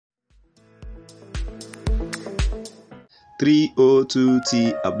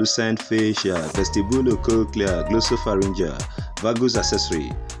302T abducent fascia, vestibulocochlear, glossopharyngeal, vagus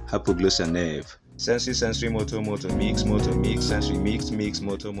accessory, hypoglossal nerve. Sensory, motor, mix, sensory,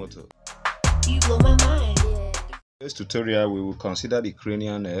 motor. You blow my mind. In this tutorial, we will consider the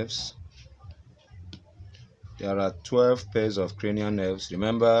cranial nerves. There are 12 pairs of cranial nerves.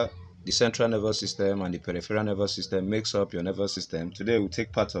 Remember, the central nervous system and the peripheral nervous system makes up your nervous system. Today we'll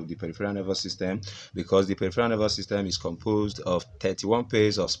take part of the peripheral nervous system because the peripheral nervous system is composed of 31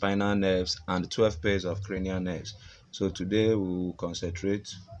 pairs of spinal nerves and 12 pairs of cranial nerves. So today we'll concentrate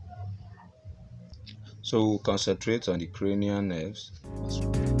on the cranial nerves.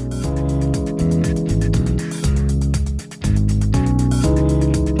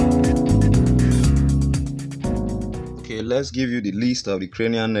 Let's give you the list of the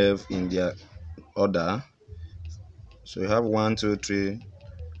cranial nerve in their order. So you have 1, 2, 3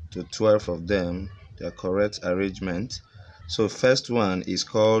 to 12 of them, their correct arrangement. So first one is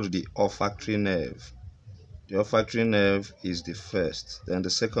called the olfactory nerve. The olfactory nerve is the first. Then the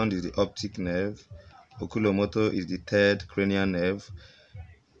second is the optic nerve. Oculomotor is the third cranial nerve.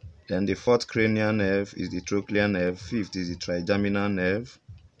 Then the fourth cranial nerve is the trochlear nerve. Fifth is the trigeminal nerve.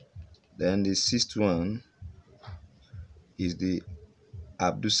 Then the sixth one is the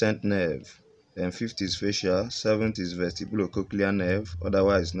abducent nerve. Then fifth is facial. Seventh is vestibulocochlear nerve,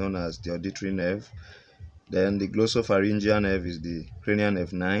 otherwise known as the auditory nerve. Then the glossopharyngeal nerve is the cranial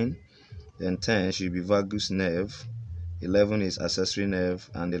nerve 9. Then 10 should be vagus nerve. 11 is accessory nerve,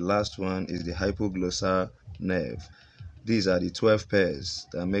 and the last one is the hypoglossal nerve. These are the 12 pairs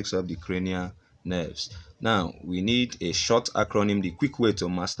that makes up the cranial nerves. Now we need a short acronym, the quick way to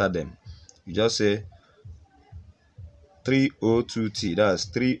master them. You just say 302T, that's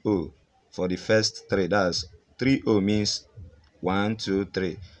 3O for the first three. That's 3O means 1, 2,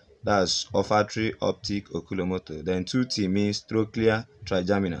 3. That's olfactory, optic, oculomotor. Then 2T means trochlear,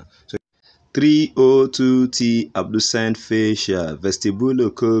 trigeminal. So 302T abducent fascia,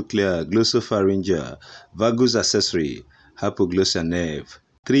 vestibulocochlear, glossopharyngeal, vagus accessory, hypoglossal nerve.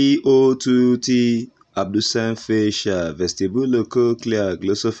 302T abducent fascia, vestibulocochlear,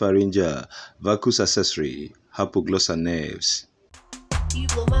 glossopharyngeal, vagus accessory, hypoglossal nerves. You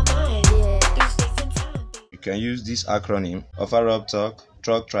blow my mind. You can use this acronym: offer-up-talk,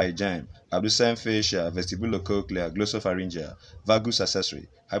 troch trigem, abducent fascia, vestibulocochlear, glossopharyngeal, vagus accessory,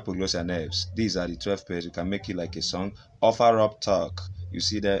 hypoglossal nerves. These are the 12 pairs. You can make it like a song. Offer-up-talk. You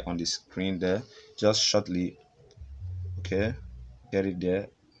see there on the screen there. Just shortly. Okay, get it there.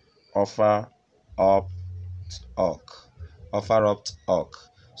 Offer-up-talk. Offer-up-talk.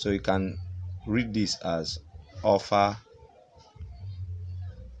 So you can read this as offer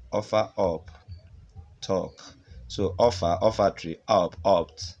up talk. So olfactory,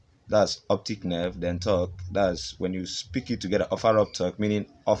 opt, that's optic nerve. Then talk, that's when you speak it together. Offer up talk meaning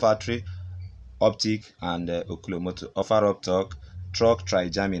olfactory, optic, and oculomotor. Offer up talk. Troch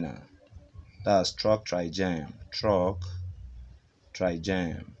trigeminal, that's troch trigem.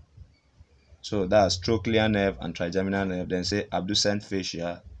 So that's trochlear nerve and trigeminal nerve. Then say abducent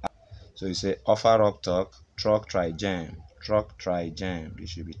fascia. So you say offer up talk, troch trigem. This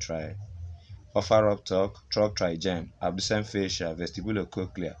should be try. Offer up talk, troch trigem, abducent fascia,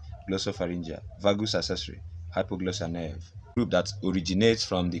 vestibulocochlear, glossopharyngeal, vagus accessory, hypoglossal nerve. Group that originates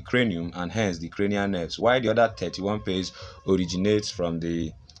from the cranium and hence the cranial nerves, while the other 31 pairs originates from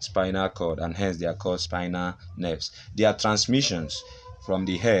the spinal cord and hence they are called spinal nerves. Their transmissions from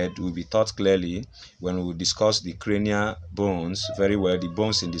the head will be taught clearly when we discuss the cranial bones very well, the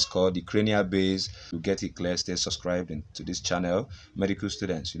bones in the skull, the cranial base. You get it clear. Stay subscribed to this channel. Medical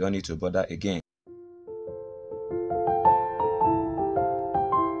students, you don't need to bother again.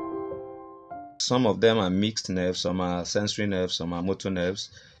 Some of them are mixed nerves, some are sensory nerves, some are motor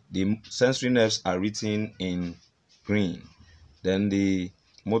nerves. The sensory nerves are written in green. Then the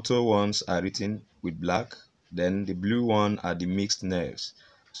motor ones are written with black. Then the blue one are the mixed nerves.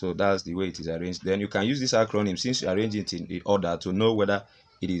 So that's the way it is arranged. Then you can use this acronym since you arrange it in the order to know whether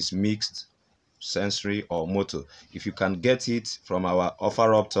it is mixed, sensory, or motor. If you can get it from our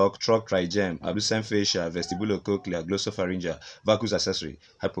offer up talk, troch trigem, abducent fascia, vestibulocochlear, glossopharyngeal, vagus accessory,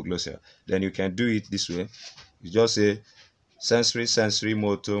 hypoglossal, then you can do it this way. You just say sensory,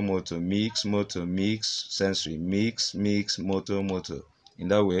 motor, mix, sensory, mix, motor. In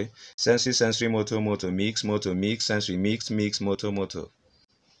that way, sensory, motor, mix, sensory, mix, motor.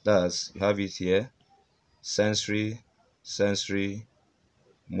 That's, you have it here. Sensory,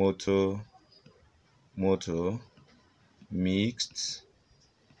 motor, mixed,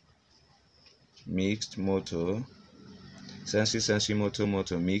 motor. Sensory,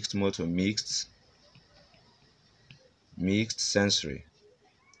 motor, mixed, mixed, sensory,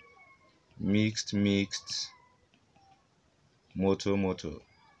 mixed, motor.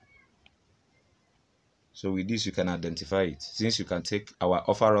 So with this, you can identify it. Since you can take our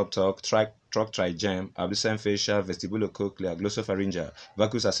offer up talk, truck trigem, abducent facial, vestibulocochlear, glossopharyngeal,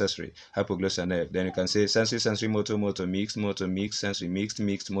 vagus accessory, hypoglossal nerve. Then you can say sensory, motor, mixed, sensory,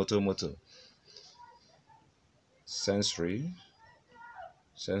 mixed, motor. Sensory,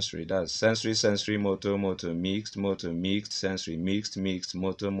 that's sensory, motor, mixed, sensory, mixed,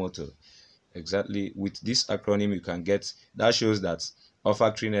 motor. Exactly. With this acronym, you can get that shows that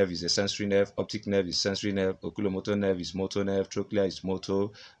olfactory nerve is a sensory nerve, optic nerve is sensory nerve, oculomotor nerve is motor nerve, trochlear is motor,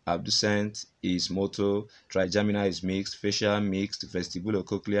 abducent is motor, trigeminal is mixed, facial mixed,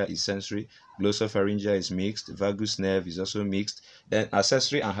 vestibulocochlear is sensory, glossopharyngeal is mixed, vagus nerve is also mixed. Then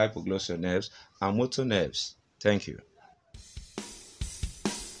accessory and hypoglossal nerves are motor nerves. Thank you.